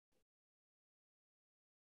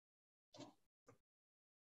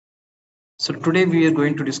So today we are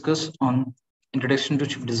going to discuss on introduction to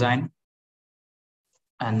chip design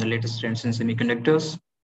and the latest trends in semiconductors,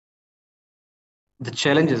 the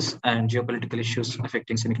challenges and geopolitical issues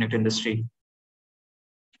affecting semiconductor industry,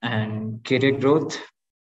 and career growth,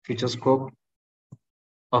 future scope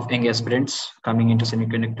of young aspirants coming into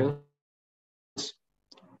semiconductors,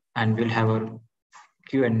 and we'll have a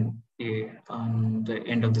Q&A on the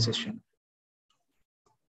end of the session.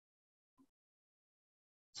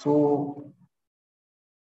 So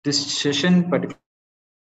this session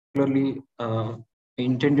particularly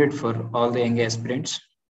intended for all the young aspirants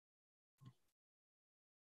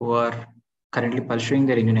who are currently pursuing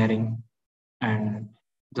their engineering and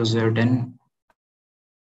those who have done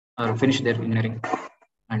or finished their engineering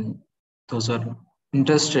and those are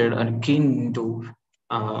interested or keen to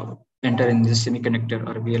enter in this semiconductor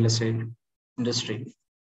or VLSI industry.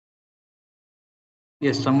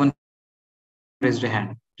 Yes, someone raised a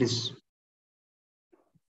hand, please.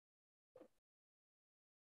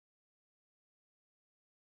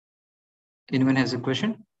 Anyone has a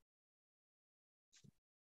question?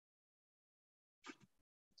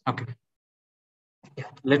 Okay, yeah,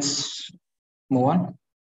 let's move on.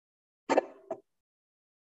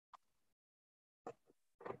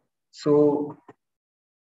 So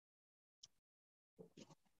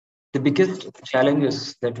the biggest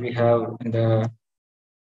challenges that we have in the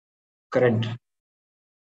current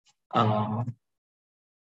uh,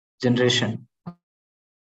 generation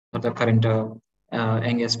or the current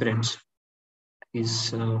young aspirants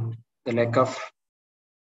is the lack of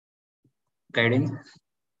guidance,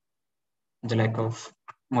 the lack of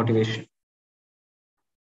motivation.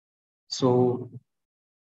 So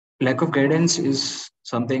lack of guidance is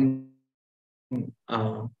something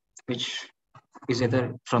which is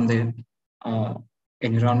either from the uh,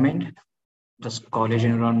 environment, just college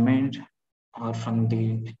environment, or from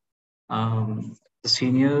the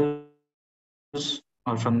seniors,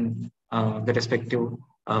 or from the respective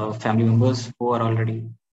family members who are already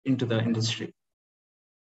into the industry.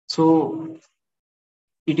 So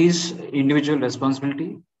it is individual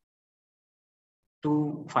responsibility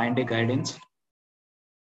to find a guidance.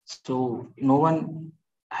 So no one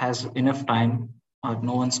has enough time or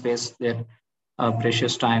no one spares their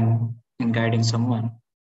precious time in guiding someone,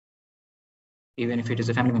 even if it is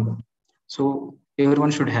a family member. So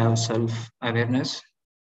everyone should have self-awareness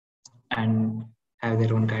and have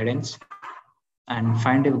their own guidance and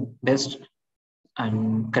find a best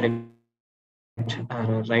and correct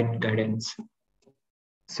right guidance.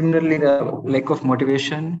 Similarly, the lack of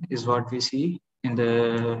motivation is what we see in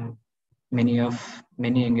the many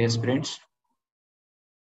young aspirants.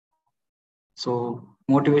 So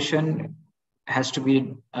motivation has to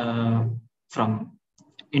be from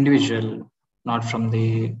individual, not from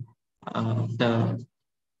the other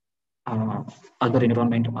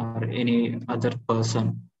environment or any other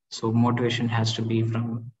person. So motivation has to be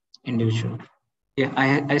from individual. Yeah,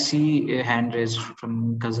 I see a hand raised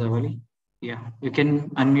from Kazawali. Yeah, you can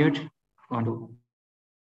unmute. Want to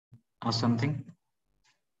ask something?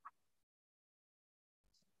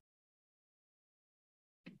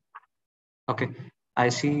 Okay, I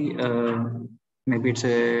see. Maybe it's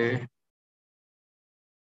a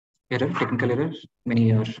error, technical error.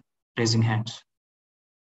 Many are raising hands.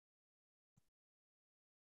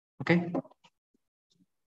 Okay,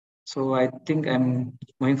 so I think I'm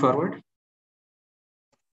moving forward.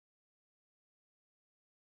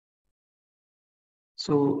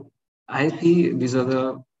 So I see these are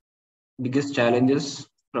the biggest challenges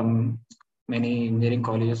from many engineering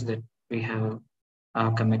colleges that we have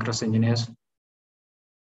come across engineers.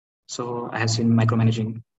 So I have seen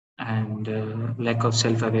micromanaging and lack of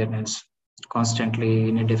self-awareness, constantly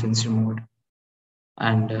in a defensive mode,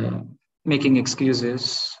 and making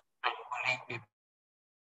excuses, bullying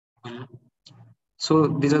people. So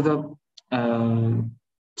these are the uh,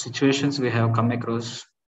 situations we have come across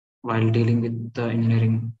while dealing with the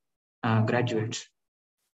engineering graduates.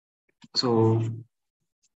 So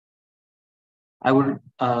I would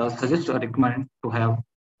suggest or recommend to have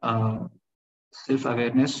uh,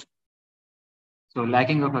 self-awareness. So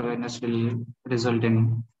lacking of awareness will result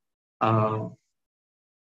in uh,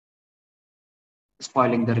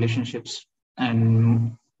 spoiling the relationships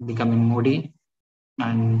and becoming moody,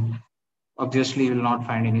 and obviously you will not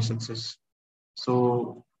find any success.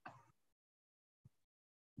 So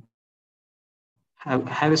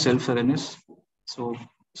have a self-awareness. So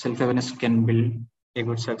self-awareness can build a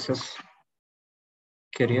good success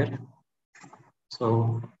career.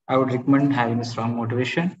 So I would recommend having a strong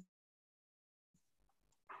motivation,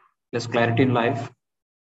 plus clarity in life,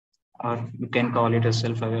 or you can call it as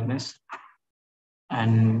self-awareness,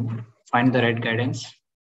 and find the right guidance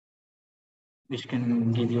which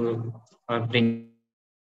can give you or bring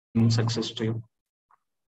success to you.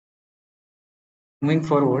 Moving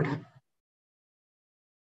forward,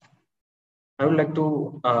 I would like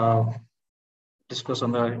to discuss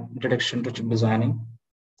on the introduction to chip designing.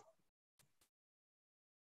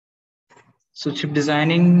 So chip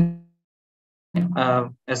designing,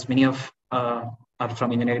 as many of are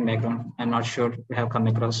from engineering background, I'm not sure you have come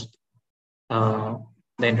across uh,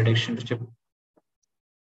 the introduction to chip.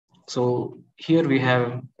 So here we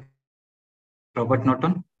have Robert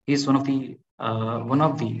Norton. He's one of the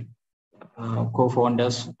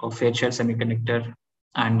co-founders of Fairchild Semiconductor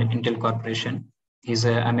and Intel Corporation. He's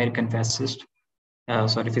an American physicist,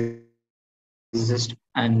 and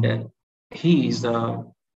he is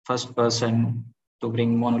the first person to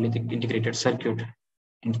bring monolithic integrated circuit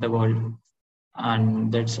into the world,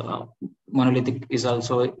 and that's monolithic is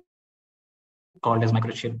also called as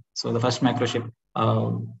microchip. So the first microchip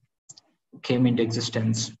came into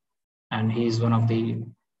existence, and he is one of the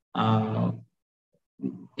uh,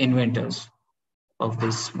 inventors of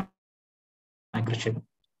this microchip.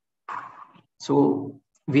 So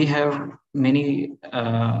we have many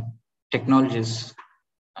technologies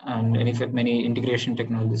and many integration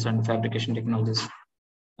technologies and fabrication technologies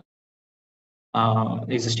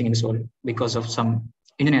existing in this world because of some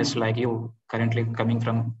engineers like you currently coming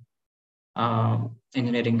from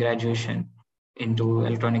engineering graduation into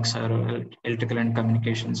electronics or electrical and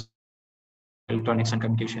communications, electronics and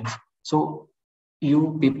communications. So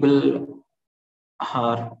you people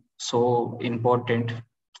are so important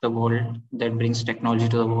to the world that brings technology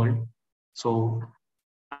to the world. So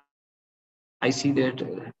I see that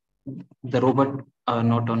the robot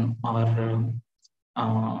not on or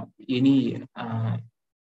any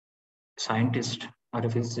scientist or a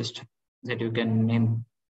physicist that you can name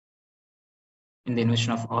in the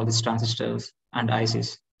invention of all these transistors and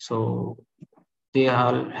ICs. So they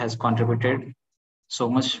all has contributed so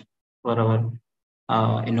much for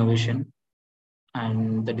our innovation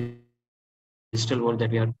and the digital world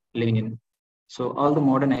that we are living in. So all the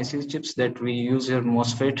modern IC chips that we use here,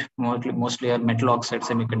 mostly are metal oxide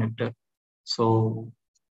semiconductor. So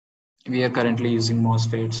we are currently using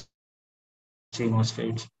MOSFETs,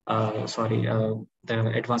 CMOSFETs, the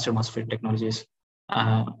advanced MOSFET technologies.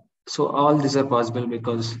 Uh, so all these are possible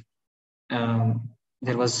because um,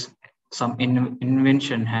 there was some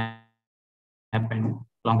invention happened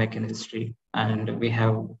long back in history, and we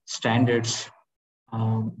have standards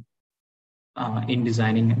um, in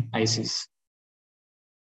designing ICs.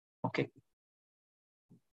 Okay.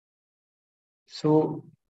 So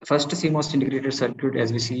first CMOS integrated circuit,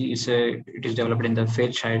 as we see, it is developed in the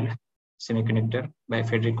Fairchild Semiconductor by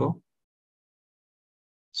Federico.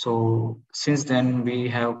 So since then we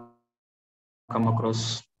have come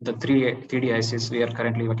across the 3D ICs. We are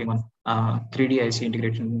currently working on 3D IC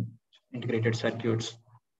integrated circuits.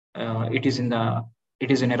 It is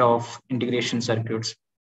an era of integration circuits,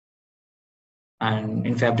 and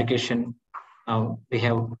in fabrication we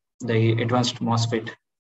have the advanced MOSFET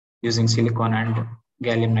using silicon and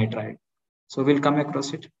gallium nitride. So we'll come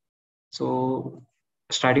across it. So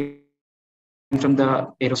starting from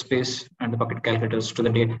the aerospace and the pocket calculators to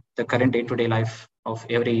the current day-to-day life of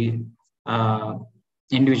every uh,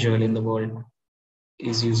 individual in the world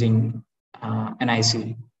is using an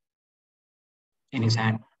IC in his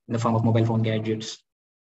hand in the form of mobile phone gadgets,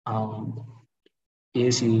 um,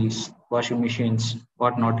 ACs, washing machines,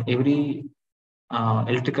 whatnot. Every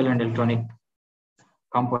electrical and electronic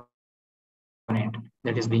component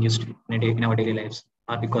that is being used in our daily lives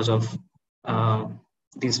are because of uh,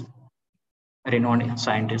 these renowned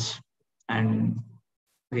scientists, and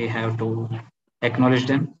we have to acknowledge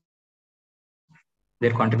them,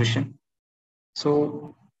 their contribution.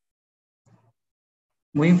 So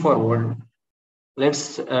moving forward,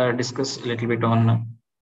 let's discuss a little bit on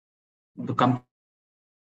the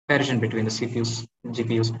comparison between the CPUs,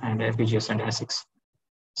 GPUs, and FPGAs and ASICs.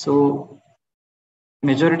 So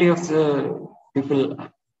majority of the people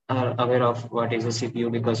are aware of what is a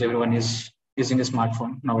CPU because everyone is using a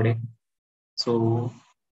smartphone nowadays. So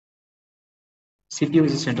CPU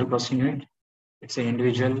is a central processing unit. It's an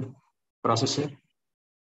individual processor.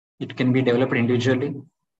 It can be developed individually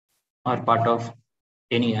or part of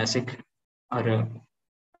any ASIC or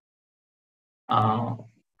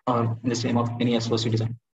or in the same of any SoC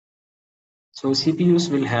design. So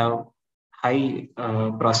CPUs will have high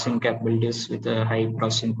processing capabilities with high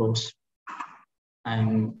processing cores,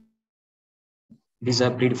 and these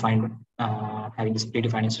are predefined, having this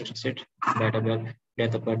predefined instruction set,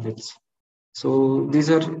 data packets. So these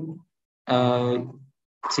are uh,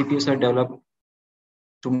 CPUs are developed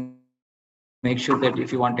to make make sure that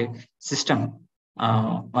if you want a system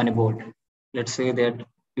on a board, let's say that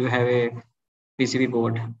you have a PCB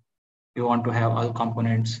board, you want to have all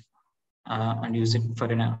components and use it for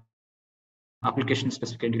an application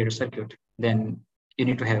specific integrated circuit, then you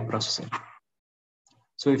need to have a processor.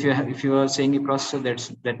 So if you are saying a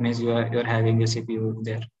processor, that means you are having a CPU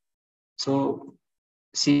there. So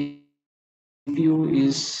CPU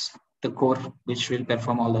is the core which will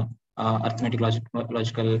perform all the arithmetic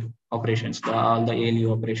logical operations, all the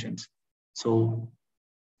ALU operations. So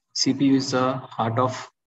CPU is the heart of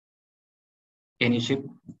any chip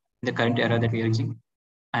in the current era that we are using.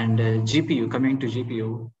 And GPU, coming to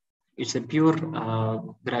GPU, it's a pure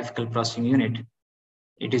graphical processing unit.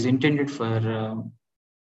 It is intended for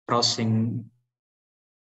processing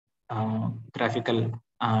graphical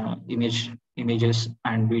images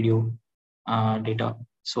and video data.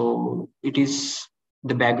 So it is,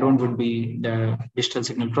 the background would be the digital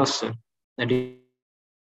signal processor, the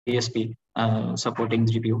DSP, supporting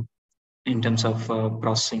GPU in terms of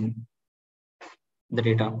processing the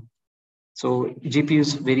data. So GPU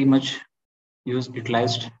is very much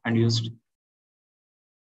utilized and used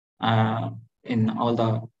in all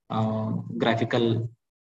the graphical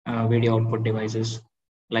video output devices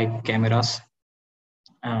like cameras,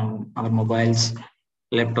 our mobiles,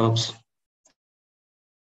 laptops,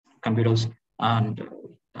 computers, and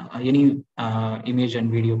any image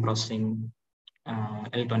and video processing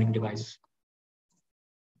electronic device.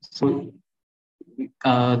 So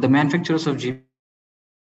the manufacturers of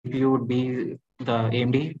GPU would be the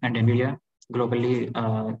AMD and NVIDIA. Globally,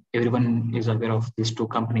 everyone is aware of these two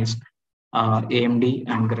companies, AMD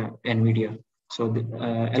and NVIDIA. So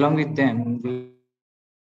along with them, we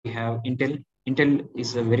have Intel. Intel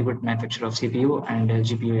is a very good manufacturer of CPU and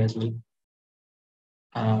GPU as well.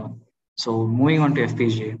 So moving on to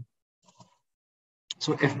FPGA.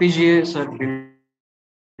 So FPGAs are built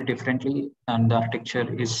differently, and the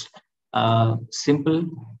architecture is simple,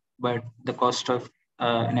 but the cost of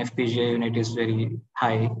an FPGA unit is very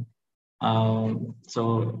high.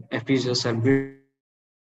 So FPGAs are built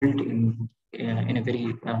in a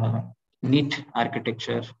very neat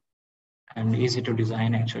architecture and easy to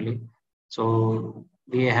design actually. So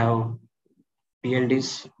we have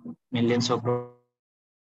PLDs, millions of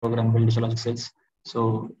programmable digital logic cells.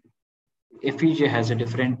 So FPGA has a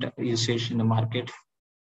different usage in the market,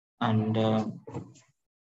 and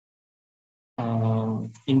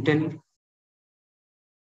Intel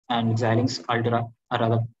and Xilinx, Altera are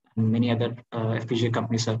other, and many other FPGA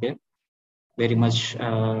companies are there. Very much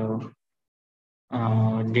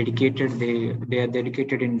dedicated. They are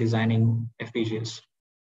dedicated in designing FPGAs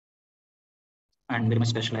and very much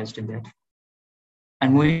specialized in that.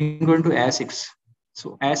 And moving on to ASICs.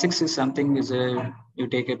 So ASICs is something, is a, you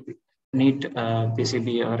take a neat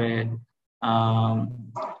PCB or a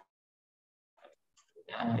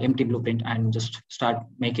empty blueprint and just start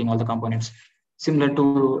making all the components, similar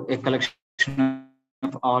to a collection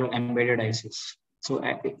of all embedded ICs. So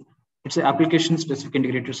it's an application specific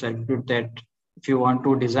integrated circuit that if you want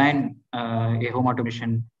to design a home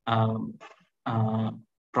automation uh,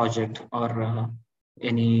 project or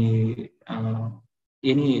any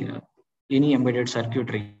any uh, any embedded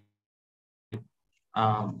circuitry,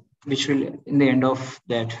 which will, in the end of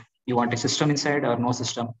that, you want a system inside or no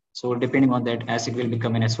system. So depending on that, ASIC will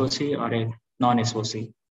become an SOC or a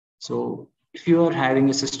non-SOC. So if you are having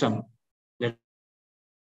a system, let's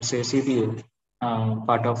say CPU,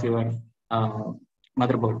 part of your uh,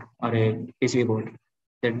 motherboard or a PCB board,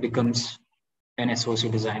 that becomes an SOC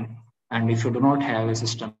design. And if you do not have a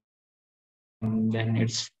system, then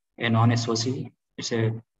it's a non-SOC. It's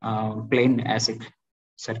a plain ASIC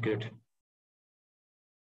circuit.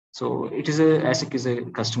 So ASIC is a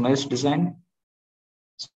customized design.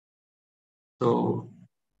 So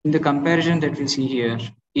in the comparison that we see here,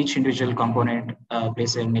 each individual component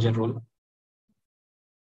plays a major role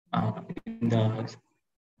in the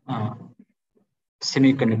uh,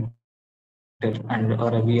 semiconductor and or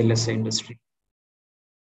a VLSI industry.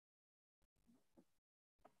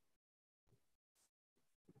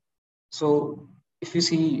 So if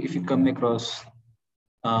you come across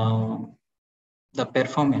uh, the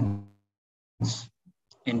performance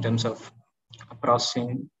in terms of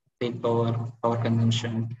processing, peak power, power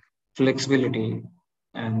consumption, flexibility,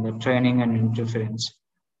 and the training and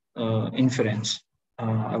inference,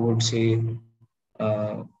 I would say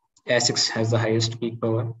ASICS has the highest peak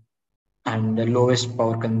power and the lowest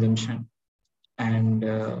power consumption. And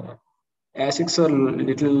ASICs are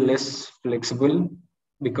little less flexible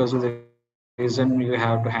because of the reason you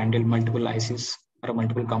have to handle multiple ICs or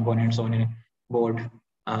multiple components on a board.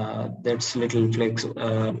 that's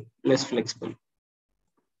less flexible.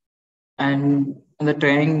 And on the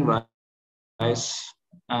training wise,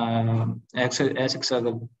 ASICs are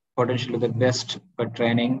the potentially the best for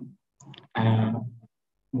training. Uh,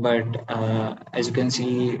 but as you can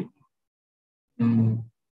see, um,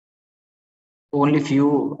 only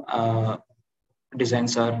few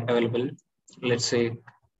designs are available. Let's say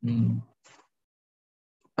um,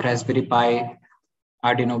 Raspberry Pi,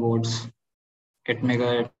 Arduino boards, 8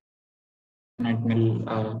 mega, 8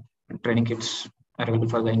 mil training kits available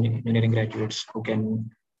for the engineering graduates who can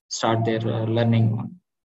start their learning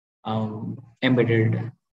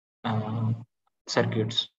embedded uh,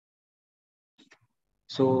 circuits.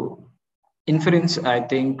 So inference, I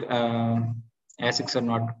think ASICs are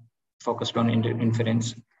not focused on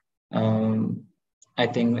inference. Um, I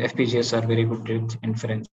think FPGAs are very good with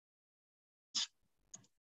inference.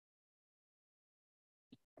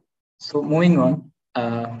 So moving on,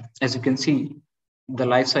 as you can see, the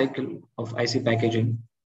life cycle of IC packaging,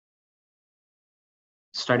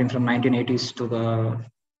 starting from 1980s to the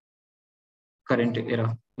current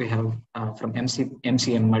era, we have from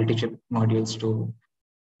MCM multi-chip modules to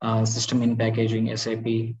system in packaging SIP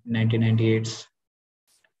 1998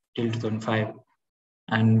 till 2005,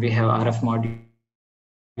 and we have RF module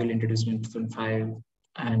introduced in 2005,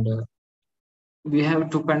 and we have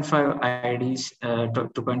 2.5 IDs,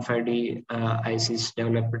 2.5D ICs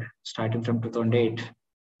developed starting from 2008.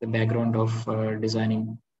 The background of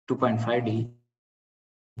designing 2.5D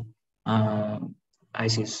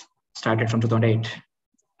ICs started from 2008,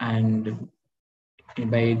 and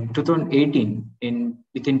by 2018, in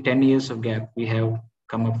within 10 years of gap, we have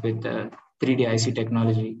come up with 3D IC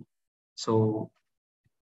technology. So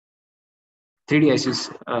 3D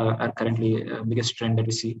ICs are currently biggest trend that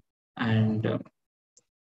we see, and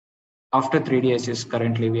after 3D ICs,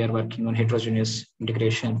 currently we are working on heterogeneous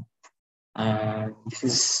integration. This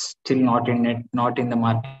is still not in the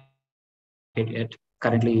market yet.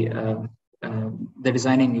 Currently, the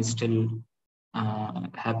designing is still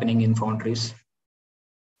happening in foundries.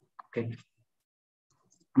 Okay,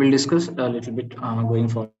 we'll discuss a little bit going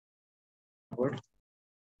forward.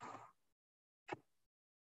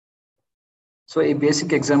 So a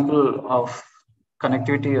basic example of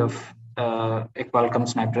connectivity of a Qualcomm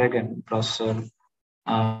Snapdragon processor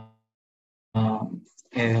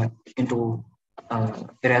into a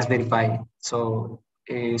Raspberry Pi. So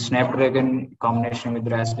a Snapdragon combination with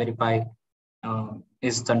Raspberry Pi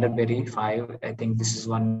is Thunderberry 5. I think this is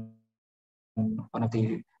one of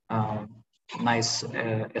the nice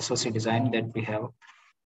SoC design that we have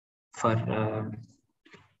for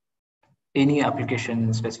any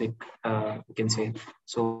application specific, you can say.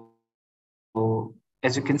 So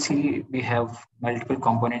as you can see, we have multiple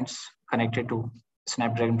components connected to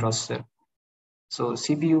Snapdragon processor. So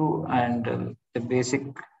CPU and the basic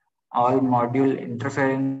all module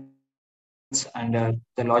interference and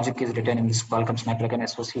the logic is written in this Qualcomm Snapdragon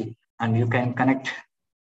SoC, and you can connect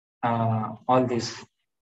all these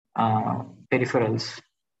peripherals,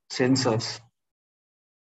 sensors,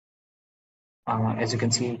 as you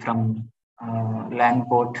can see from LAN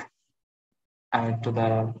port to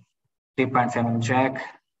the 3.5 mm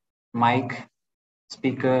jack, mic,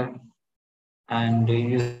 speaker, and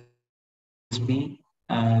USB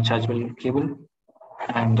chargeable cable,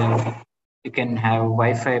 and you can have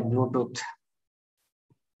Wi-Fi, Bluetooth,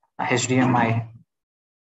 HDMI,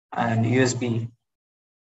 and USB.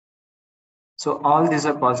 So all these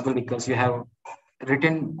are possible because you have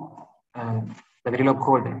written the Verilog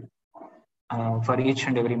code for each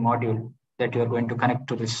and every module that you are going to connect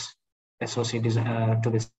to this SoC to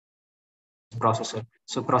this processor.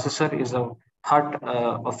 So processor is a heart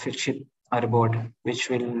of a chip or a board, which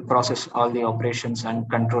will process all the operations and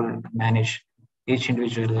control, manage each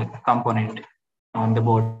individual component on the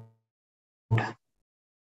board.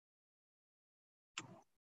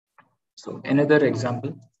 So another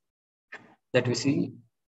example that we see,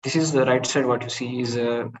 this is the right side. What you see is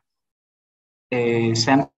a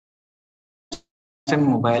Samsung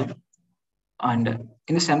mobile, and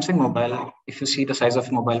in the Samsung mobile, if you see the size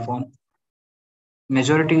of mobile phone,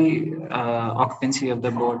 majority occupancy of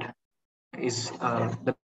the board is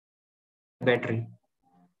the battery.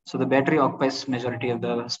 So the battery occupies majority of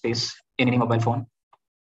the space in any mobile phone,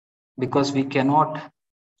 because we cannot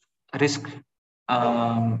risk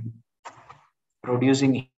um,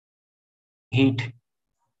 producing heat,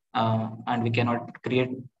 and we cannot create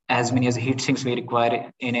as many as heat sinks we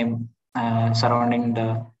require in a surrounding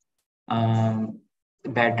the um,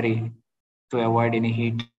 battery to avoid any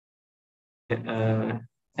heat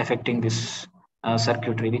affecting this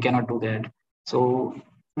circuitry. We cannot do that. So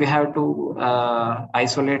we have to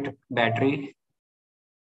isolate battery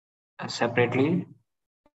separately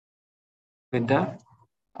with the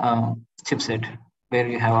chipset where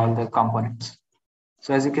you have all the components.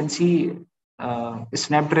 So as you can see,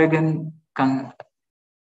 Snapdragon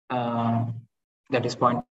uh, that is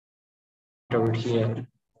pointed out here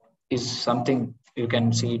is something you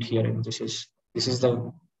can see it here. This is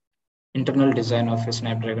the internal design of a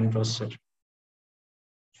Snapdragon processor,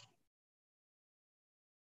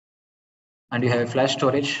 and you have flash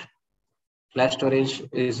storage. Flash storage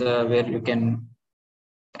is where you can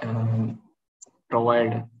um,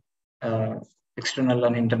 provide external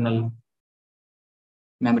and internal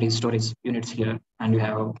memory storage units here, and you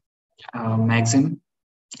have maxim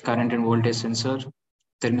current and voltage sensor,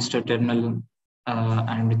 thermistor terminal,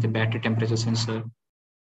 and with the battery temperature sensor,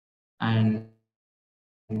 and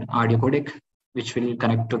audio codec, which will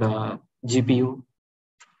connect to the GPU,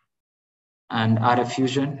 and RF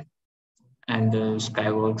Fusion, and the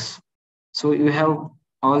Skyworks. So you have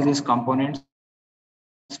all these components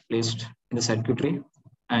placed in the circuitry,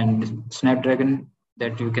 and Snapdragon,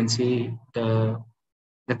 that you can see the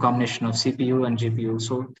combination of CPU and GPU.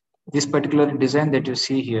 So this particular design that you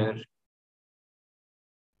see here,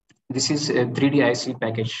 this is a 3D IC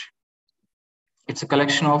package. It's a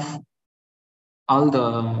collection of all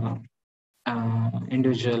the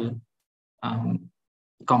individual um,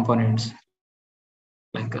 components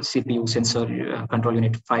like a CPU, sensor, control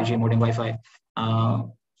unit, 5G modem, Wi-Fi, uh,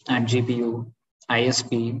 and GPU,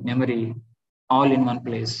 ISP, memory, all in one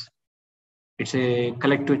place. It's a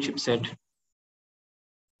collective chipset.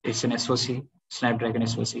 It's an SoC, Snapdragon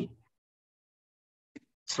SoC.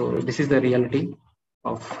 So this is the reality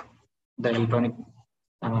of the electronic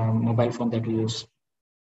mobile phone that we use.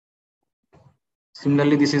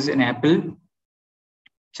 Similarly, this is an Apple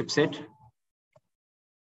chipset.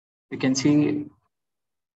 You can see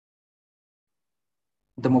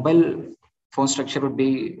the mobile phone structure would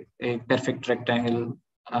be a perfect rectangle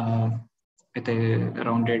with a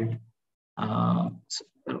rounded uh,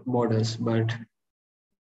 borders, but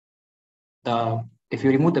if you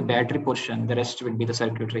remove the battery portion, the rest will be the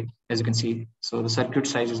circuitry, as you can see. So the circuit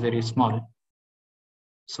size is very small.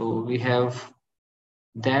 So we have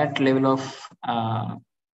that level of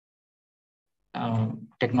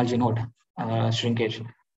technology node shrinkage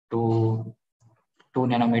to 2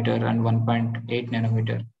 nanometer and 1.8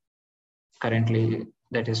 nanometer. Currently,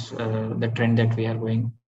 that is the trend that we are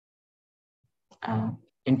going.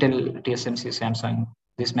 Intel, TSMC, Samsung,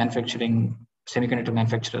 these manufacturing semiconductor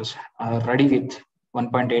manufacturers are ready with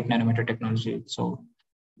 1.8 nanometer technology. So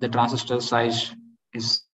the transistor size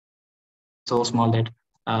is so small that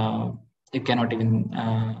you cannot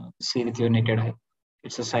even see with your naked eye.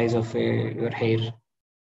 It's the size of your hair.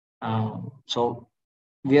 So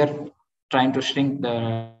we are trying to shrink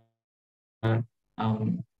the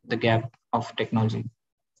gap of technology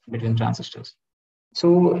between transistors.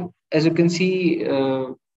 So as you can see,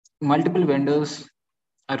 multiple vendors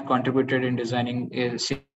are contributed in designing a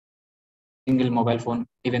single mobile phone,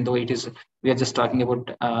 even though we are just talking about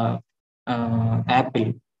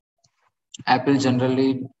Apple. Apple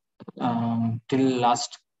generally till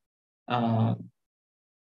last uh,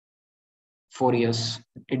 4 years,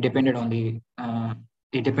 it depended on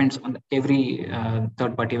it depends on every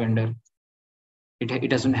third party vendor. It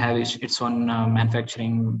doesn't have its own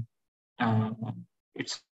manufacturing, uh,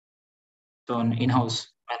 its own in-house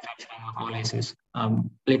manufacturing of all ICs.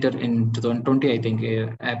 Later in 2020, I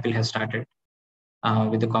think Apple has started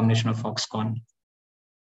with the combination of Foxconn.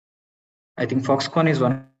 I think Foxconn is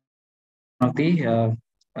one of the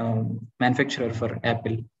manufacturer for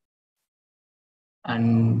Apple,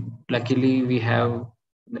 and luckily we have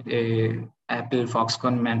a Apple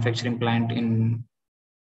Foxconn manufacturing plant in,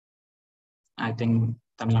 I think,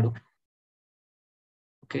 Tamil Nadu.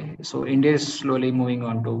 Okay, so India is slowly moving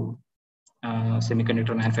on to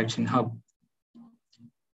semiconductor manufacturing hub.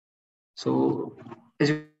 So as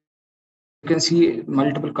you can see,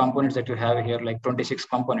 multiple components that you have here, like 26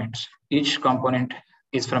 components. Each component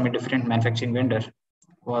is from a different manufacturing vendor.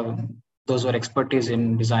 Well, those were expertise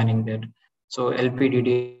in designing that. So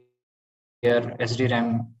LPDDR,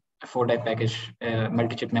 SDRAM, 4-die package,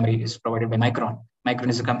 multi-chip memory is provided by Micron. Micron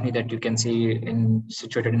is a company that you can see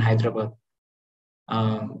situated in Hyderabad,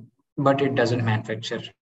 but it doesn't manufacture.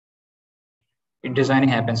 Designing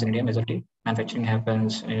happens in India majority. Manufacturing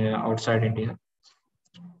happens outside India.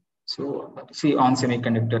 So see, on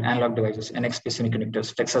semiconductor, analog devices, NXP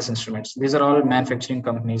Semiconductors, Texas Instruments. These are all manufacturing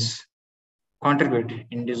companies contribute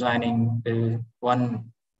in designing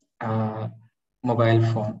one uh, mobile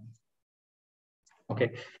phone.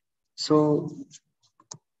 Okay, so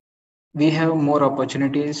we have more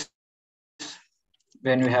opportunities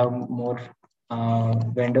when we have more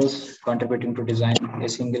vendors contributing to design a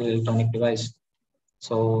single electronic device.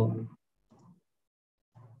 So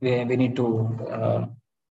we need to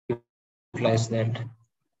utilize that.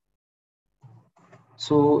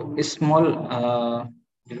 So a small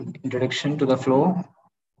introduction to the flow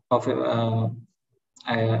of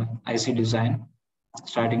IC design,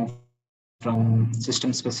 starting from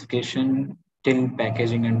system specification till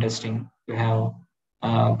packaging and testing. You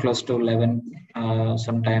have close to 11,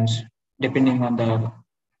 sometimes, depending on the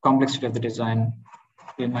complexity of the design,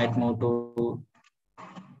 we might move to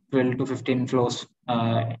 12 to 15 flows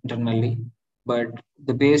internally, but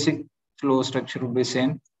the basic flow structure would be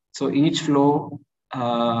same. So each flow,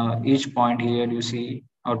 each point here you see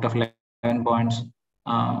out of 11 points,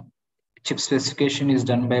 uh, chip specification is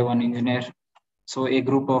done by one engineer. So a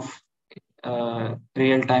group of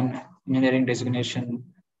real-time engineering designation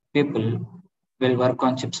people will work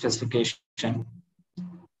on chip specification.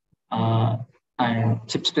 Uh, and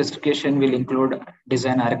chip specification will include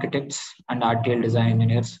design architects and RTL design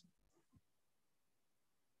engineers.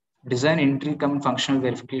 Design entry come functional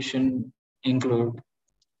verification include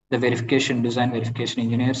the verification, design verification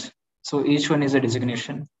engineers. So each one is a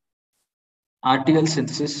designation. RTL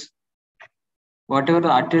synthesis, whatever the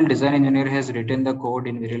RTL design engineer has written the code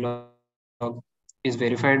in Verilog is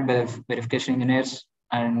verified by the verification engineers,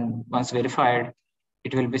 and once verified,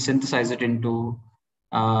 it will be synthesized into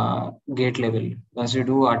gate level. Once you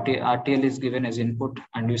do RTL is given as input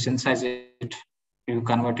and you synthesize it, you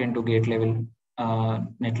convert into gate level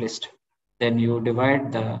netlist. Then you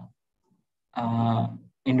divide the uh,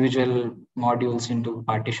 individual modules into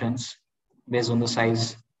partitions based on the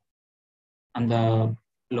size and the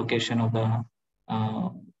location of the uh,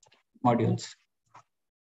 modules.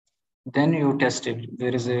 Then you test it.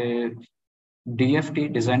 There is a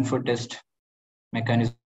DFT, design for test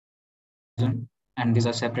mechanism, and these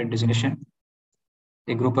are separate designation.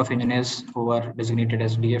 A group of engineers who are designated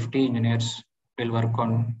as DFT engineers will work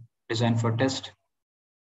on design for test,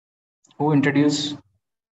 who introduce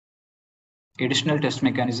additional test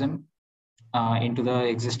mechanism into the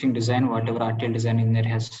existing design, whatever RTL design engineer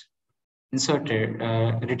has inserted,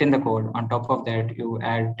 written the code. On top of that, you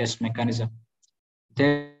add test mechanism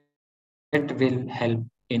that will help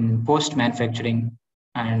in post-manufacturing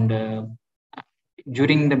and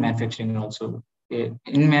during the manufacturing also.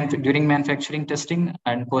 During manufacturing testing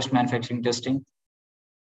and post-manufacturing testing,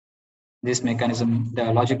 this mechanism,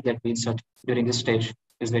 the logic that we insert during this stage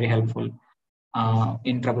is very helpful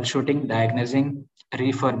in troubleshooting, diagnosing,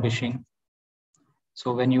 refurbishing.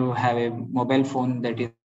 So when you have a mobile phone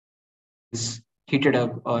that is heated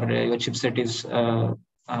up, or your chipset is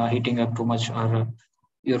heating up too much, or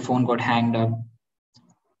your phone got hanged up,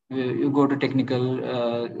 you go to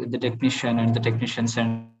the technician, and the technician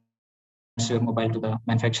sends your mobile to the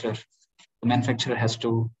manufacturer. The manufacturer has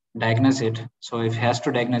to diagnose it. So if he has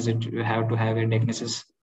to diagnose it, you have to have a diagnosis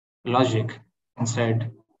logic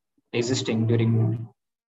inside existing during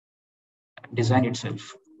design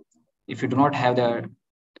itself. If you do not have the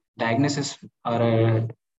diagnosis or a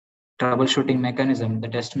troubleshooting mechanism, the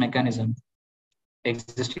test mechanism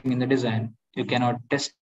existing in the design, you cannot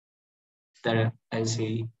test the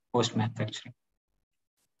IC post manufacturing.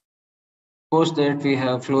 Post that, we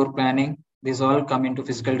have floor planning. These all come into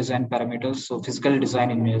physical design parameters. So physical design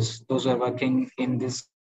engineers, those are working in this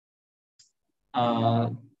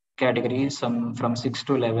category, some from 6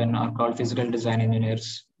 to 11 are called physical design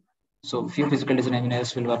engineers. So few physical design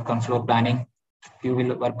engineers will work on floor planning, few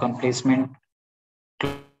will work on placement,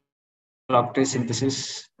 clock tree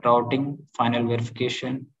synthesis, routing, final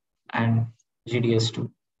verification, and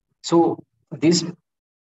GDS2. So these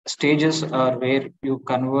stages are where you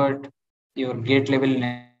convert your gate level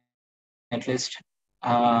netlist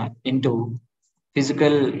into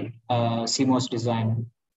physical CMOS design.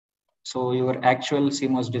 So your actual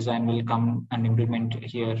CMOS design will come and implement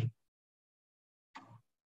here.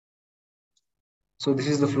 So this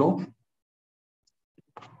is the flow.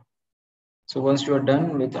 So once you are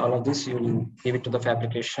done with all of this, you will give it to the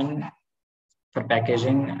fabrication for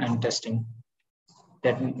packaging and testing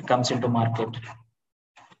that comes into market.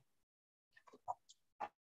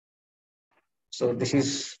 So this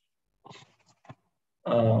is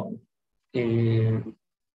uh, a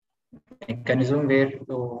mechanism where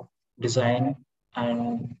you design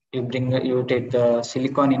and you take the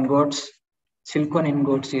silicon ingots. Silicon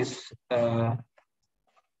ingots is a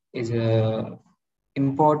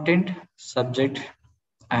important subject,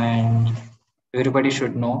 and everybody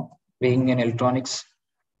should know. Being an electronics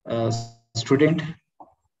student,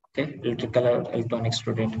 okay, electrical electronics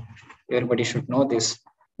student, everybody should know this.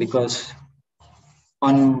 because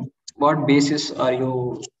on what basis are you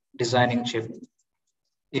designing chip?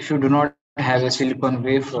 If you do not have a silicon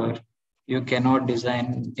wafer, you cannot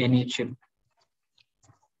design any chip.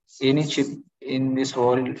 Any chip in this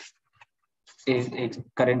world it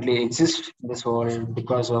currently exists in this world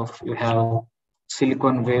because of you have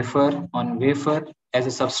silicon wafer. On wafer as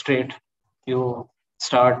a substrate, you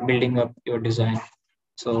start building up your design.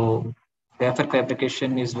 So wafer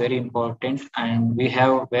fabrication is very important, and we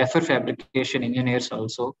have wafer fabrication engineers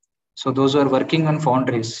also. So those who are working on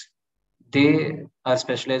foundries, they are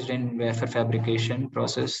specialized in wafer fabrication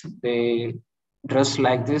process. They dress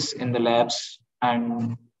like this in the labs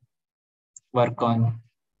and work on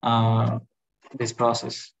this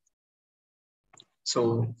process. So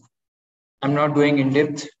I'm not going in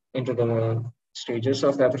depth into the stages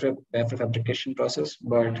of wafer fabrication process,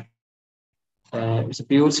 but it's a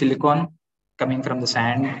pure silicon coming from the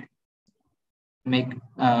sand. Make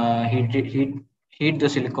heat the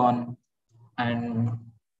silicon and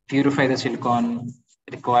purify the silicon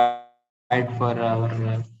required for our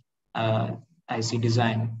IC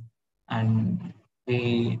design, and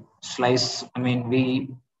we slice. I mean, we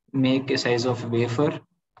make a size of wafer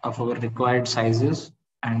of our required sizes,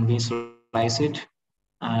 and we slice it,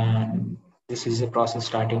 and this is a process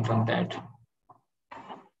starting from that.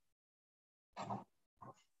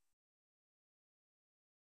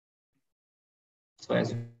 So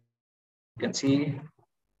as you can see,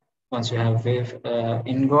 once you have wave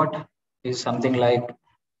ingot is something like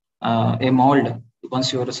a mold.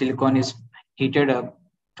 Once your silicon is heated up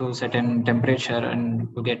to certain temperature and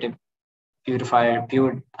you get a purified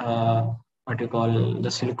pure what you call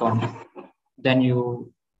the silicon, then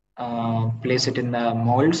you place it in the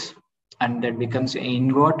molds, and that becomes an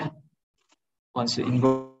ingot. Once the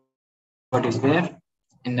ingot is there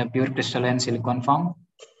in the pure crystalline silicon form,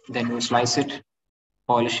 then you slice it,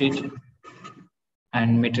 polish it,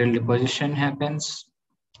 and material deposition happens,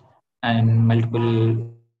 and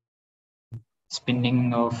multiple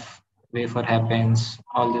spinning of wafer happens,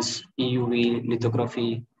 all this EUV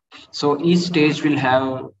lithography. So each stage will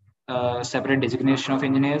have a separate designation of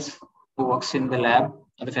engineers who works in the lab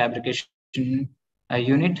or the fabrication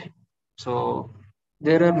unit. So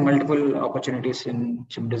there are multiple opportunities in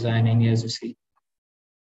chip designing, as you see.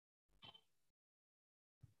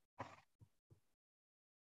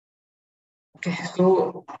 Okay,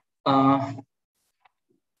 so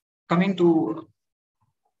coming to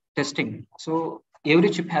testing. So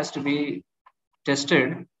every chip has to be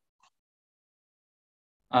tested,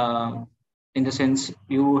 uh, in the sense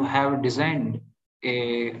you have designed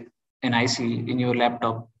a an IC in your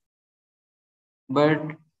laptop, but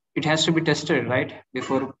it has to be tested right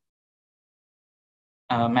before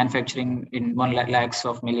manufacturing in lakhs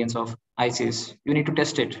of millions of ICs. You need to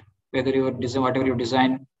test it whether your design, whatever you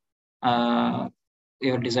design, uh,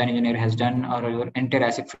 your design engineer has done, or your entire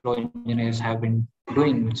ASIC flow engineers have been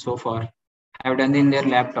doing so far, have done in their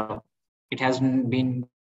laptop. It hasn't been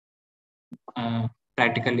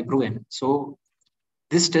practically proven. So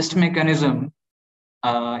this test mechanism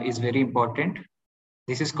is very important.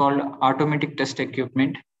 This is called automatic test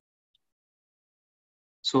equipment.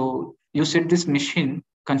 So you set this machine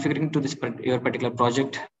configuring to this your particular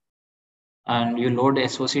project, and you load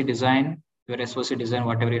SOC design, your SOC design,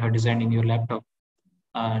 whatever you have designed in your laptop,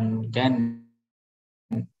 and then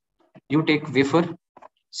you take wafer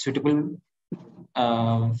suitable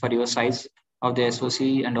for your size of the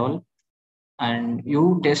SOC and all, and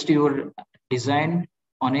you test your design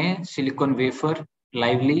on a silicon wafer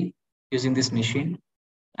lively using this machine.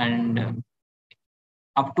 And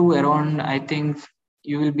up to around, I think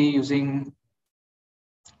you will be using,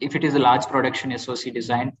 if it is a large production SOC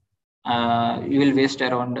design, you will waste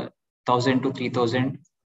around 1000 to 3000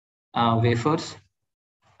 wafers.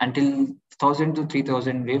 Until 1000 to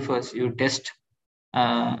 3000 wafers you test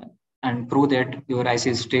uh, and prove that your IC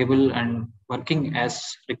is stable and working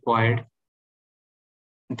as required,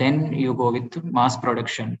 then you go with mass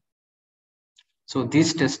production. So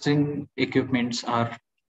these testing equipments are,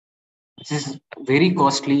 this is very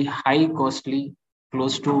costly, high costly,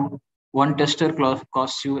 close to one tester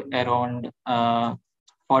costs you around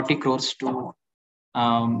 40 crores to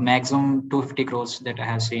maximum 250 crores that I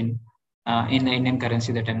have seen in the Indian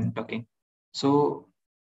currency that I'm talking. So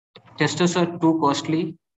testers are too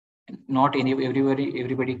costly. Not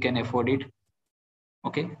everybody can afford it.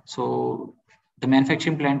 Okay, so the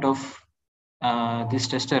manufacturing plant of this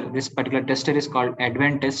particular tester is called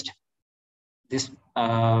Advantest. This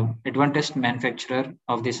Advantest manufacturer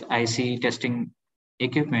of this IC testing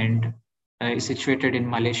equipment is situated in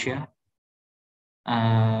Malaysia.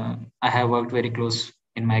 I have worked very close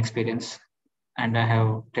in my experience, and I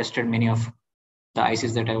have tested many of the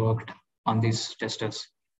ICs that I worked on these testers.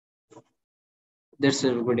 That's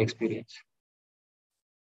a good experience.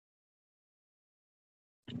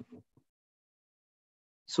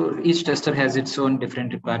 So each tester has its own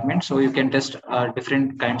different requirements. So you can test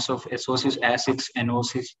different kinds of SOCs, ASICs,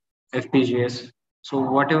 NOCs, FPGAs. So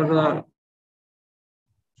whatever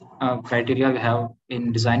the criteria we have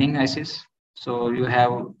in designing ICs. So you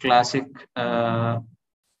have classic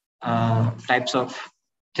types of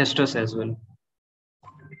testers as well.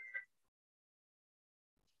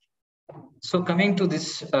 So coming to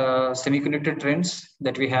this semiconductor trends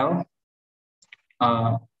that we have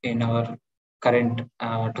in our current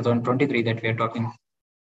 2023 that we are talking,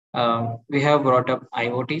 we have brought up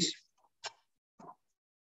IoTs,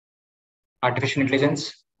 artificial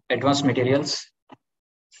intelligence, advanced materials,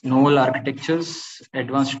 novel architectures,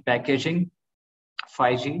 advanced packaging,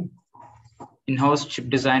 5G, in-house chip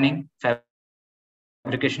designing,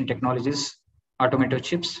 fabrication technologies, automotive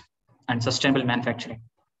chips, and sustainable manufacturing.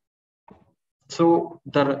 So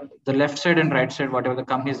the left side and right side, whatever the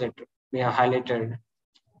companies that we have highlighted,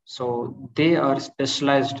 so they are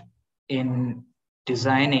specialized in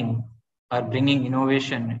designing or bringing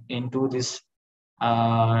innovation into this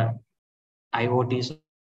uh, IoTs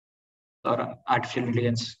or artificial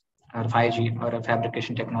intelligence or 5G or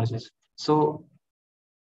fabrication technologies. So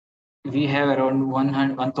we have around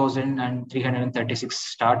 1,336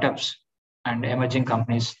 startups and emerging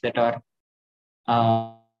companies that are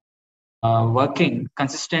working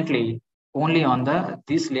consistently only on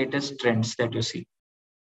these latest trends that you see.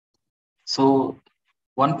 So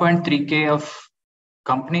 1.3K of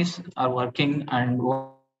companies are working, and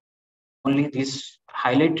only these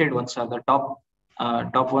highlighted ones are the top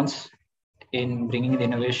ones in bringing the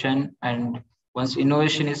innovation. And once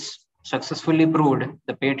innovation is successfully proved,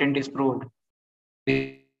 the patent is proved,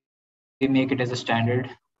 we make it as a standard,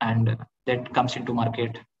 and that comes into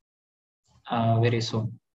market very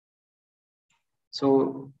soon.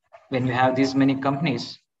 So when we have these many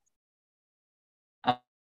companies,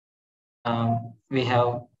 we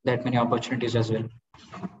have that many opportunities as well.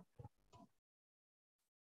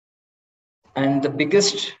 And the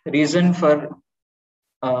biggest reason for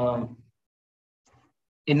uh,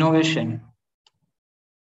 innovation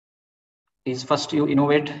is first you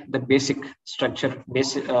innovate the basic structure,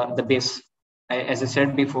 the base. As I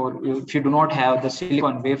said before, if you do not have the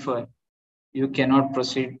silicon wafer, you cannot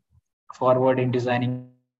proceed forward in designing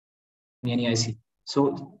any IC.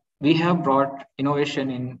 So we have brought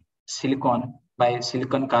innovation in silicon by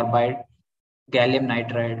silicon carbide, gallium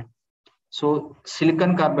nitride. So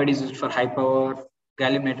silicon carbide is used for high power,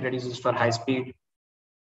 gallium nitride is used for high speed.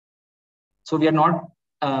 So we are not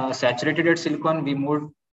saturated at silicon. We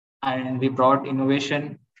moved and we brought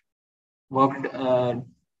innovation, worked.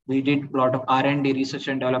 We did a lot of R&D, research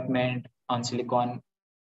and development on silicon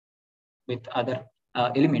with other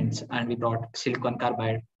elements, and we brought silicon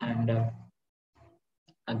carbide and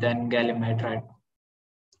then gallium nitride.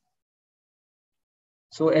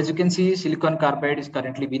 So as you can see, silicon carbide is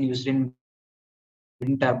currently being used in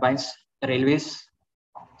wind turbines, railways,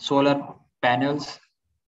 solar panels,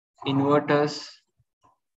 inverters,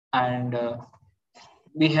 and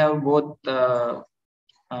we have both EV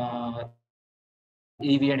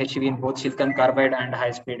and HEV in both silicon carbide and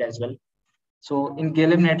high speed as well. So in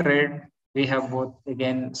gallium nitride, we have both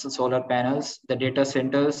again solar panels, the data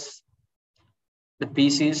centers, the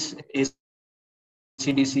PCs,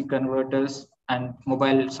 AC/DC converters, and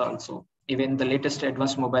mobiles also. Even the latest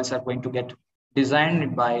advanced mobiles are going to get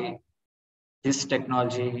designed by this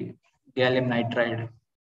technology, gallium nitride,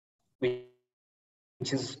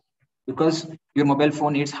 which is because your mobile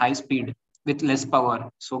phone needs high speed with less power.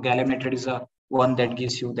 So gallium nitride is a one that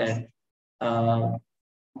gives you that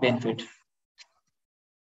benefit.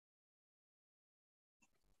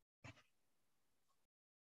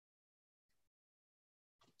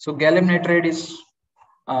 So gallium nitride is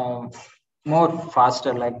uh, more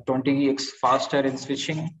faster, like 20x faster in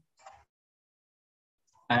switching,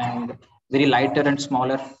 and very lighter and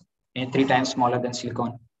smaller, and 3 times smaller than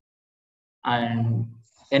silicon. And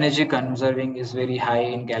energy conserving is very high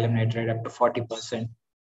in gallium nitride, up to 40%,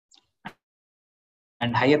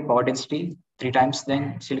 and higher power density, 3 times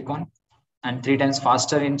than silicon, and 3 times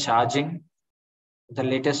faster in charging. The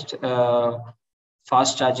latest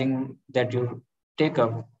fast charging that you take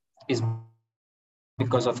up is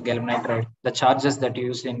because of gallium nitride. The charges that you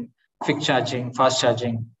use in quick charging, fast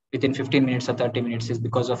charging within 15 minutes or 30 minutes is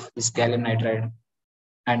because of this gallium nitride,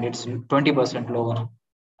 and it's 20% lower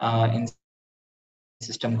in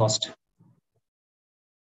system cost.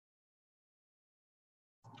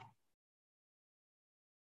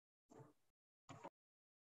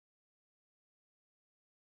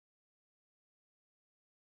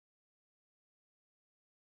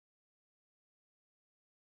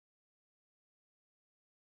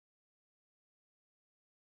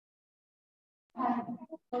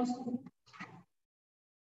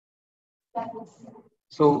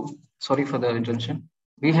 So sorry for the interruption.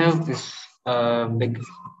 We have this big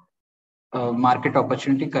market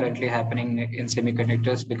opportunity currently happening in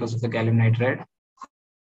semiconductors because of the gallium nitride.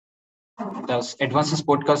 The advances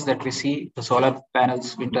podcast that we see, the solar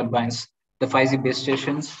panels, wind turbines, the 5G base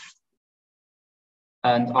stations,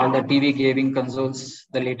 and all the TV gaming consoles,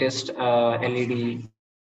 the latest LED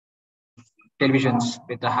televisions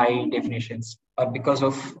with the high definitions, are because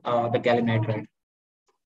of the gallium nitride.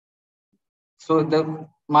 So the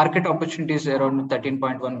market opportunity is around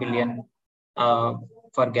 13.1 billion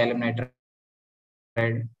for gallium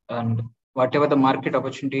nitride, and whatever the market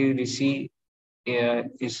opportunity we see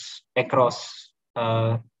is across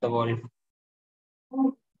the world.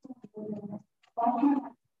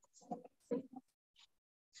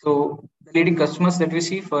 So the leading customers that we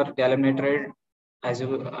see for gallium nitride, as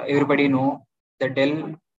everybody know, the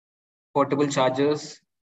Dell portable chargers,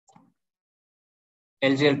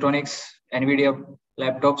 LG Electronics, Nvidia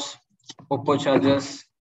laptops, Oppo chargers,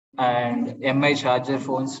 and MI charger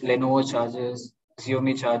phones, Lenovo chargers,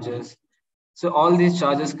 Xiaomi chargers. So all these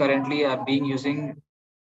chargers currently are being using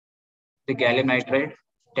the gallium nitride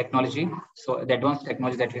technology. So the advanced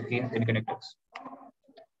technology that we see in semiconductors.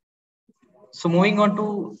 So moving on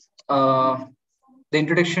to the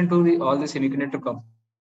introduction to all the semiconductor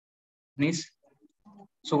companies.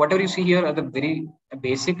 So whatever you see here are the very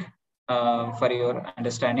basic for your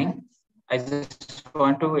understanding. I just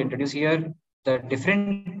want to introduce here the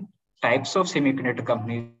different types of semiconductor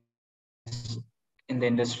companies in the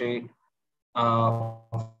industry.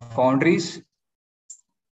 Foundries,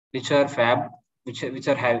 which are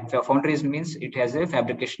foundries means it has a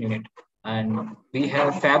fabrication unit, and we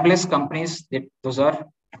have fabless companies that those are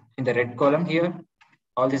in the red column here.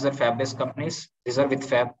 All these are fabless companies. These are with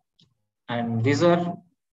fab, and these are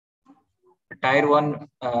tier one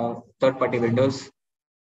third party vendors,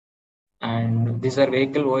 and these are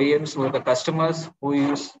vehicle OEMs who are the customers who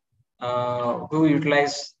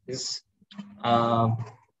utilize this uh,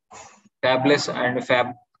 fabless and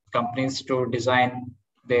fab companies to design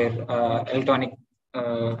their electronic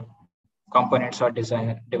uh, components or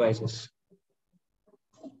design devices.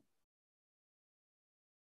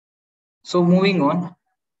 So moving on,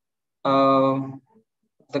 uh,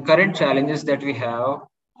 the current challenges that we have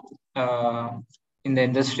uh, in the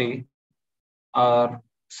industry are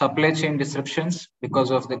supply chain disruptions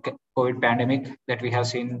because of the COVID pandemic that we have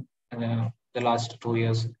seen the last 2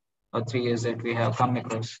 years or 3 years that we have come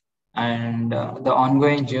across, and the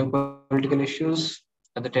ongoing geopolitical issues,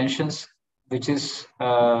 the tensions, which is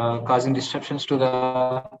causing disruptions to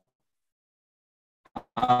the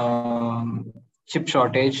chip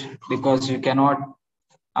shortage, because you cannot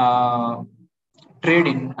uh, trade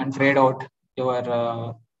in and trade out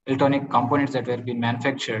your electronic components that were being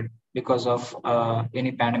manufactured because of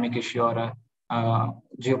any pandemic issue or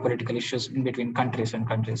geopolitical issues in between countries and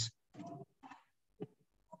countries.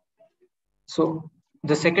 So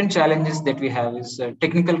the second challenges that we have is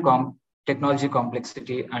technology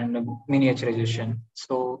complexity and miniaturization.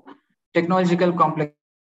 So technological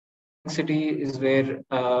complexity is where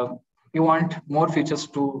you want more features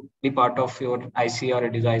to be part of your IC or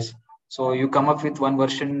a device. So you come up with one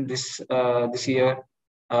version this year,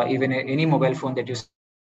 even any mobile phone that you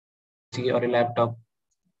see or a laptop,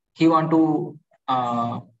 he want to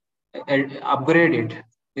uh, upgrade it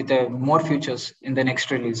with more features in the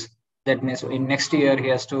next release. That means in next year he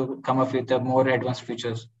has to come up with more advanced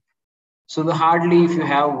features. So the hardly if you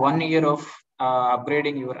have 1 year of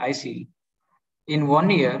upgrading your IC, in 1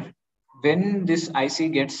 year, when this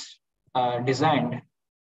IC gets designed,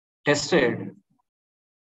 tested,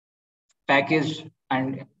 packaged,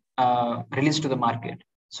 and released to the market.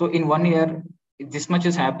 So in 1 year, this much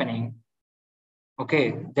is happening.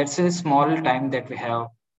 Okay, that's a small time that we have.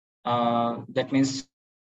 That means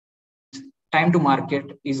time to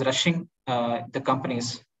market is rushing the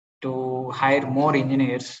companies to hire more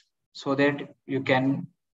engineers so that you can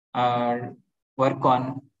uh, work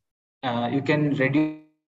on you can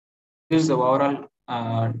reduce the overall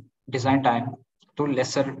design time to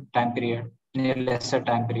lesser time period, near lesser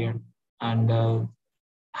time period, and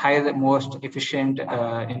hire the most efficient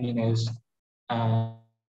engineers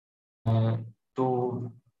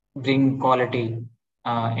to bring quality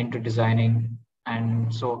into designing.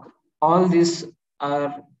 And so all these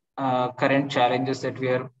are current challenges that we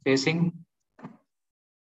are facing.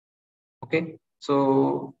 Okay,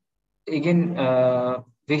 so again,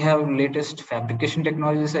 we have latest fabrication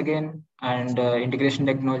technologies again, and integration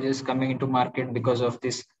technologies coming into market because of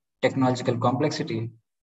this technological complexity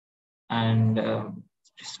and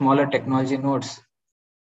smaller technology nodes.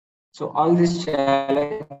 So all these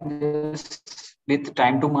challenges with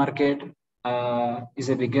time to market is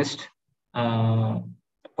the biggest uh,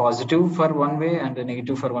 positive for one way and the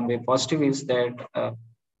negative for one way. Positive is that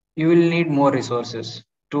you will need more resources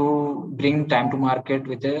to bring time to market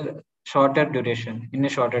with a shorter duration, in a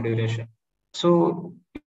shorter duration. So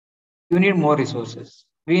you need more resources.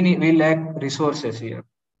 We lack resources here.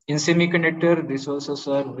 In semiconductor, resources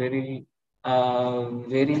are very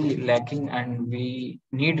lacking, and we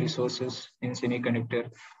need resources in semiconductor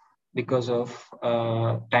because of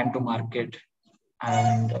time to market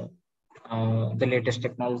and the latest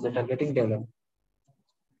technologies that are getting developed.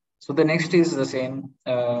 So the next is the same,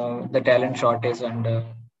 the talent shortage and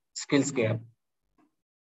skills gap.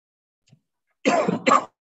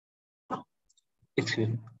 Excuse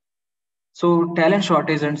me. So talent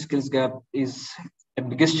shortage and skills gap is the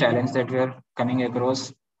biggest challenge that we are coming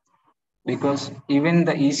across, because even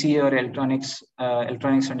the EC or electronics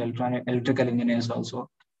and electrical engineers also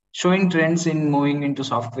showing trends in moving into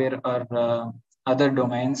software or other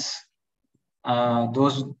domains.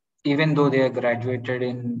 Those, even though they are graduated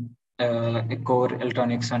in core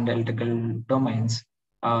electronics and electrical domains.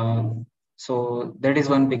 Uh, so that is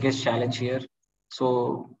one biggest challenge here.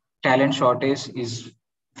 So talent shortage is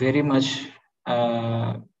very much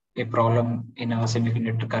a problem in our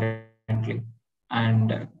semiconductor currently,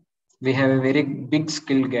 and we have a very big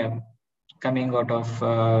skill gap coming out of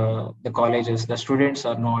the colleges. The students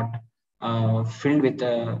are not filled with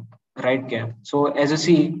the right gap. So as you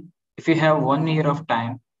see, if you have 1 year of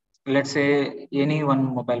time, let's say any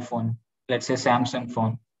one mobile phone, let's say Samsung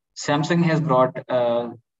phone. Samsung has brought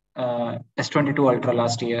S22 Ultra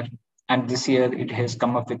last year, and this year it has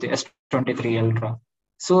come up with the S23 Ultra.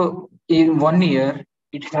 So in 1 year,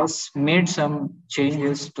 it has made some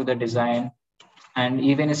changes to the design, and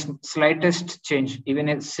even a slightest change, even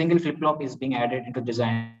a single flip flop is being added into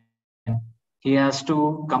design. He has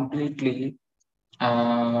to completely,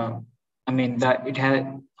 uh, I mean,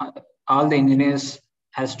 all the engineers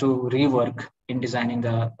has to rework in designing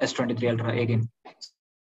the S23 Ultra again.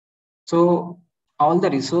 So all the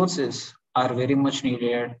resources are very much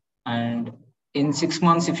needed, and in 6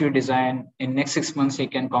 months, if you design, in next 6 months, you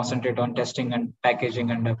can concentrate on testing and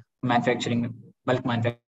packaging and manufacturing, bulk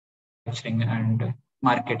manufacturing and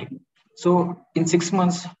marketing. So in 6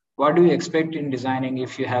 months, what do you expect in designing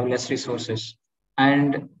if you have less resources?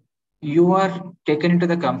 And you are taken into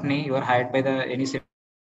the company, you are hired by the any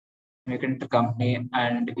semiconductor company,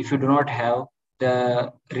 and if you do not have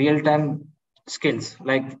the real-time skills,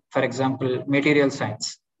 like for example, material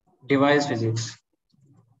science, device physics,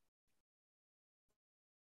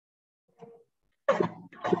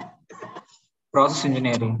 process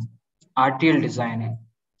engineering, RTL designing,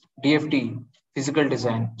 DFT, physical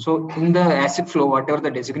design. So in the ASIC flow, whatever the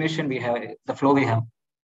designation we have, the flow we have,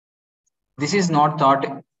 this is not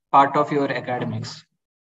thought part of your academics.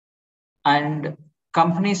 And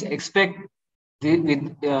companies expect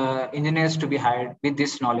with engineers to be hired with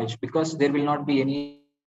this knowledge, because there will not be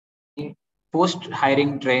any post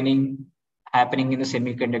hiring training happening in the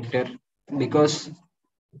semiconductor, because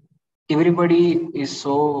everybody is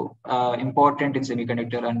so important in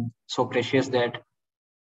semiconductor and so precious that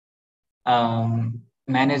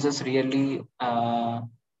managers really uh,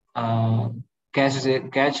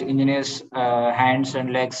 catch engineers hands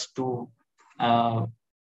and legs to uh,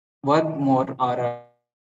 work more,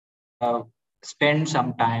 or spend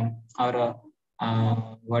some time, or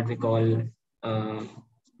what we call, uh,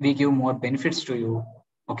 we give more benefits to you.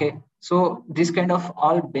 Okay, so this kind of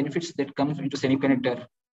all benefits that comes into semiconductor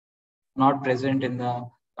not present in the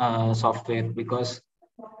software, because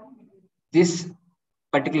this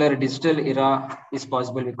particular digital era is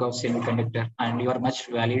possible because semiconductor, and you are much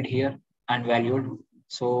valued here and valued.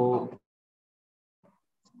 So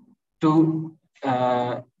to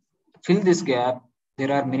fill this gap,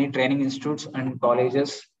 there are many training institutes and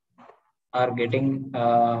colleges are getting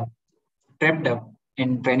prepped up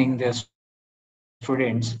in training their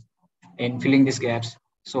students in filling these gaps.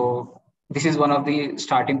 So this is one of the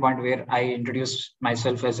starting point where I introduced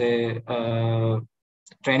myself as a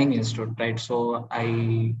training institute, right? So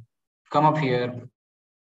I come up here,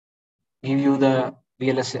 give you the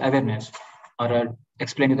VLS awareness, or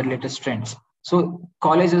explain you the latest trends. So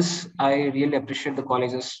colleges, I really appreciate the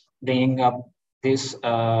colleges bringing up this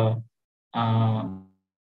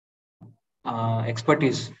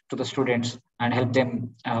expertise to the students and help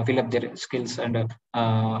them fill up their skills and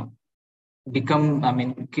become, I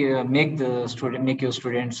mean, make your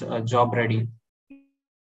students job ready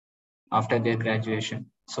after their graduation.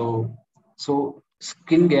 So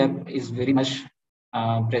skill gap is very much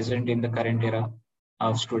present in the current era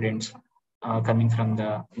of students. coming from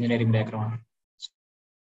the engineering background.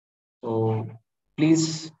 So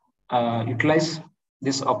please utilize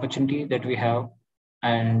this opportunity that we have,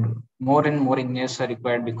 and more and more engineers are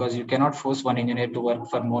required because you cannot force one engineer to work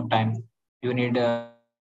for more time. You need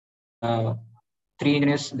three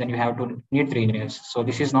engineers, then you have to need three engineers. So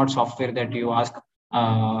this is not software that you ask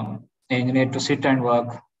engineer to sit and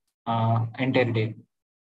work entire day.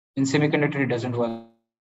 In semiconductor, it doesn't work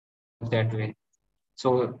that way.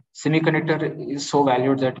 So semiconductor is so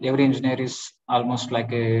valued that every engineer is almost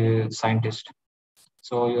like a scientist.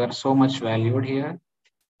 So you are so much valued here,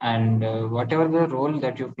 and whatever the role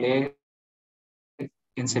that you play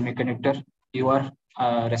in semiconductor, you are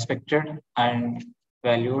respected and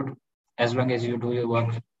valued as long as you do your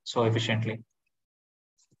work so efficiently.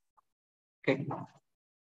 Okay.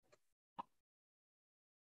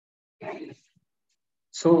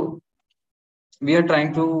 So we are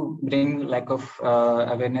trying to bring lack of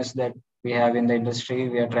awareness that we have in the industry.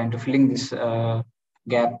 We are trying to filling this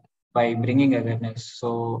gap by bringing awareness.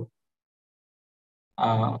 So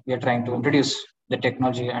we are trying to introduce the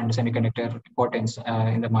technology and semiconductor importance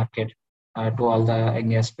in the market to all the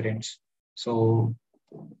young aspirants. So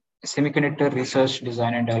semiconductor research,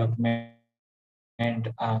 design, and development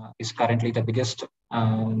is currently the biggest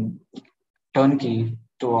um, turnkey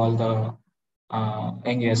to all the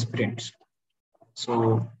young aspirants.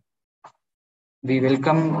 So we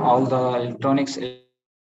welcome all the electronics,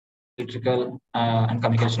 electrical, and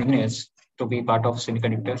communication engineers to be part of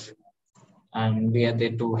semiconductors, and we are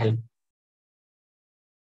there to help.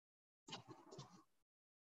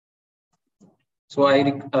 So I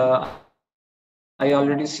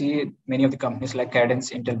already see many of the companies like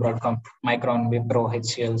Cadence, Intel, Broadcom, Micron, Wipro,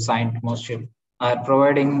 HCL, Cyient, Mostrel are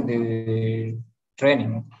providing the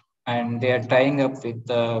training, and they are tying up with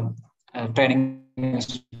training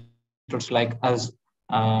institutes like us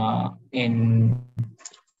in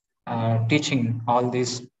teaching all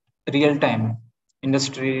these real-time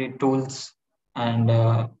industry tools and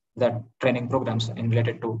the training programs in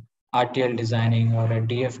related to RTL designing or a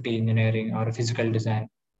DFT engineering or a physical design,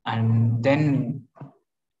 and then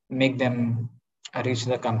make them reach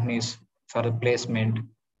the companies for a placement.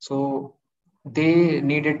 So they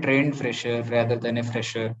need a trained fresher rather than a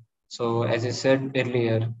fresher. So as I said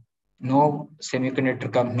earlier, no semiconductor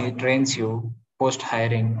company trains you post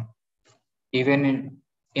hiring. Even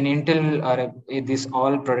in Intel or these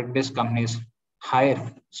all product-based companies hire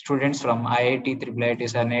students from IIT,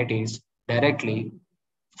 IIITs, and IITs directly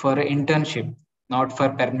for internship, not for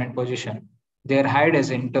permanent position. They are hired as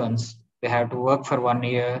interns. They have to work for 1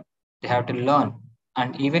 year. They have to learn,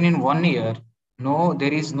 and even in 1 year, no,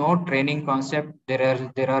 there is no training concept.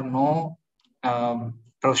 There are no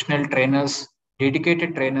professional trainers,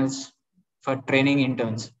 dedicated trainers for training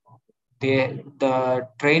interns. The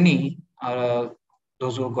trainee,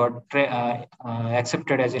 those who got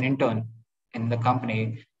accepted as an intern in the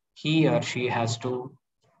company, he or she has to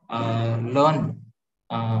learn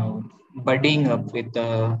uh, buddying up with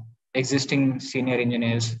the existing senior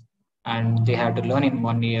engineers, and they have to learn in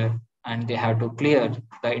 1 year, and they have to clear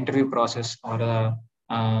the interview process or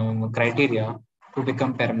the criteria to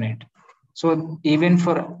become permanent. So even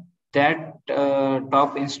for that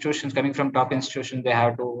top institutions, coming from top institutions, they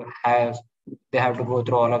have to go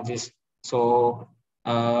through all of this. So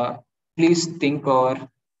uh, please think, or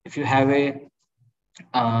if you have a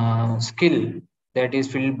skill that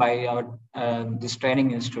is filled by our these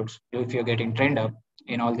training institutes, if you're getting trained up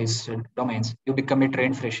in all these domains, you become a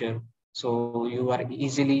trained fresher. So you are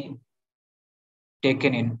easily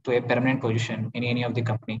taken into a permanent position in any of the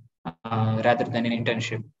company rather than an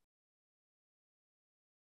internship.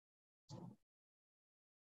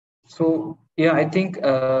 So yeah, I think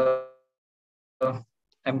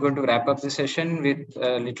I'm going to wrap up the session with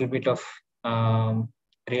a little bit of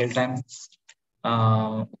real-time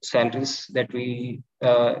salaries that we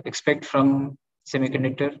expect from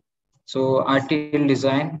semiconductor. So RTL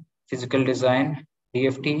design, physical design,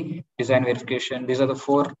 DFT, design verification. These are the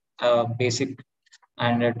four basic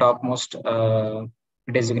and topmost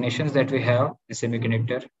designations that we have in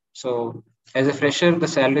semiconductor. So as a fresher, the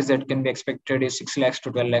salaries that can be expected is 6 lakhs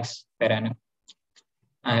to 12 lakhs per annum.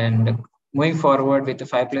 And moving forward with the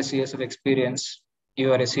 5+ years of experience,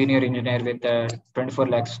 you are a senior engineer with 24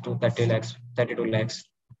 lakhs to 30 lakhs, 32 lakhs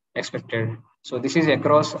expected. So this is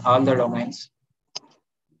across all the domains,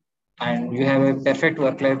 and you have a perfect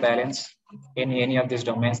work-life balance in any of these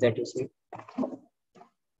domains that you see.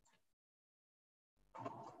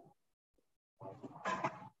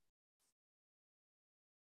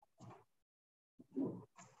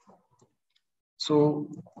 So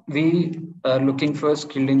we are looking for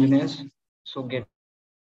skilled engineers. So get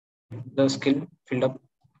ready. the skill filled up,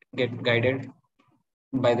 get guided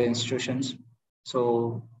by the institutions.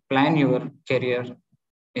 So plan your career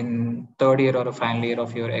in third year or a final year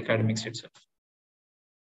of your academics itself.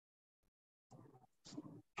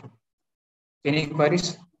 Any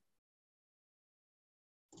queries?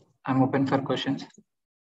 I'm open for questions.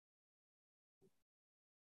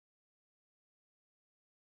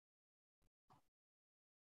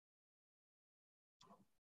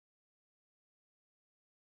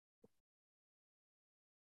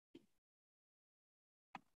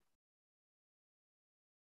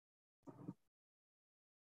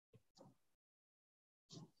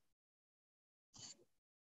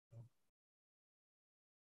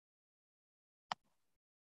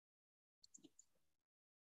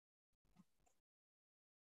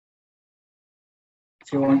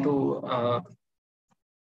 If you want to,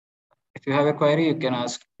 if you have a query, you can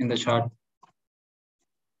ask in the chat.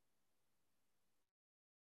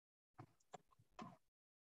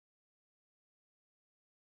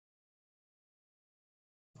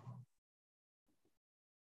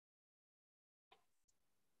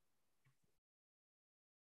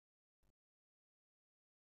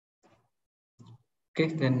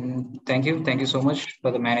 Okay, then thank you. Thank you so much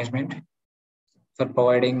for the management for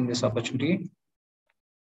providing this opportunity.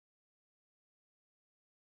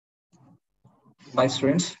 Bye,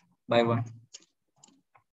 students. Bye, one.